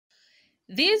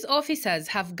These officers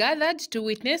have gathered to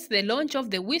witness the launch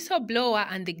of the whistleblower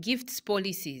and the gifts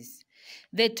policies.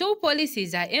 The two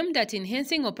policies are aimed at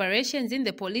enhancing operations in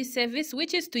the police service,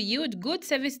 which is to yield good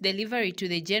service delivery to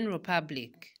the general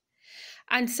public.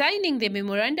 And signing the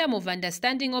memorandum of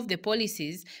understanding of the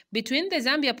policies between the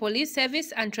Zambia Police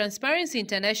Service and Transparency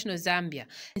International Zambia,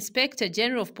 Inspector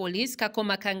General of Police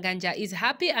Kakoma Kanganja is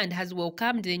happy and has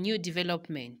welcomed the new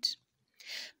development.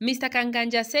 Mr.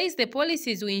 Kanganja says the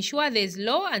policies will ensure there is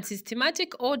law and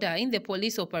systematic order in the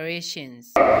police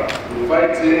operations.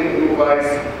 Fighting new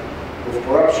vice of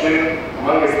corruption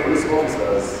among police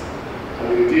officers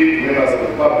and indeed members of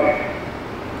the public,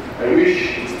 I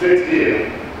wish to state here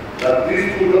that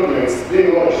these two documents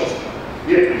being launched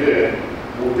here today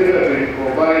will definitely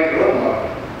provide a roadmap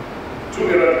to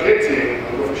eradicating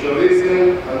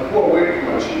professionalism and poor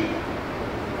workmanship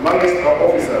amongst our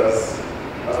officers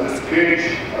as the scourge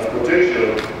has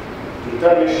potential to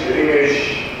tarnish the image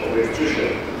of the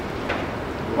institution.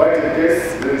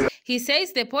 He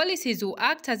says the policies will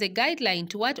act as a guideline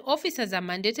to what officers are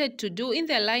mandated to do in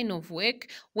their line of work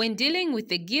when dealing with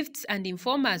the gifts and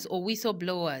informers or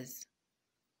whistleblowers.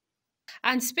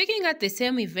 And speaking at the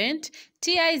same event,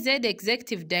 TIZ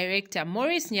Executive Director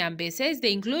Maurice Nyambe says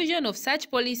the inclusion of such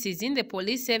policies in the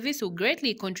police service will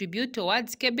greatly contribute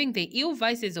towards curbing the ill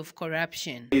vices of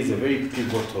corruption. It is a very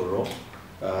pivotal role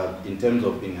in terms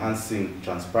of enhancing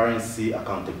transparency,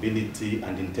 accountability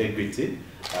and integrity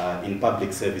in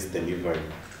public service delivery.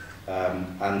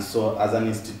 And so as an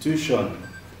institution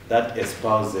that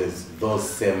espouses those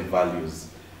same values,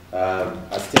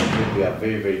 as TIZ, we are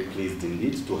very, very pleased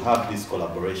indeed to have this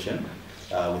collaboration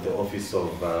with the Office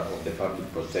of the Public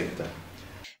Protector.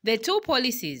 The two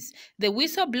policies, the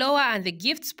whistleblower and the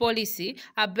gifts policy,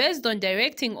 are based on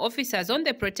directing officers on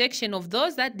the protection of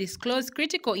those that disclose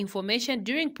critical information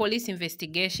during police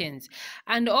investigations,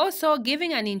 and also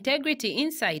giving an integrity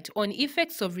insight on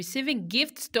effects of receiving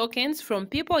gifts tokens from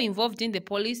people involved in the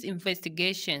police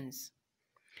investigations.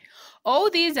 All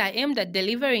these are aimed at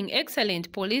delivering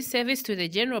excellent police service to the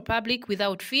general public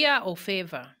without fear or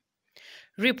favor.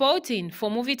 Reporting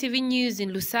for Movie TV News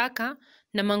in Lusaka,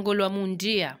 Namangolwa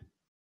Mundia.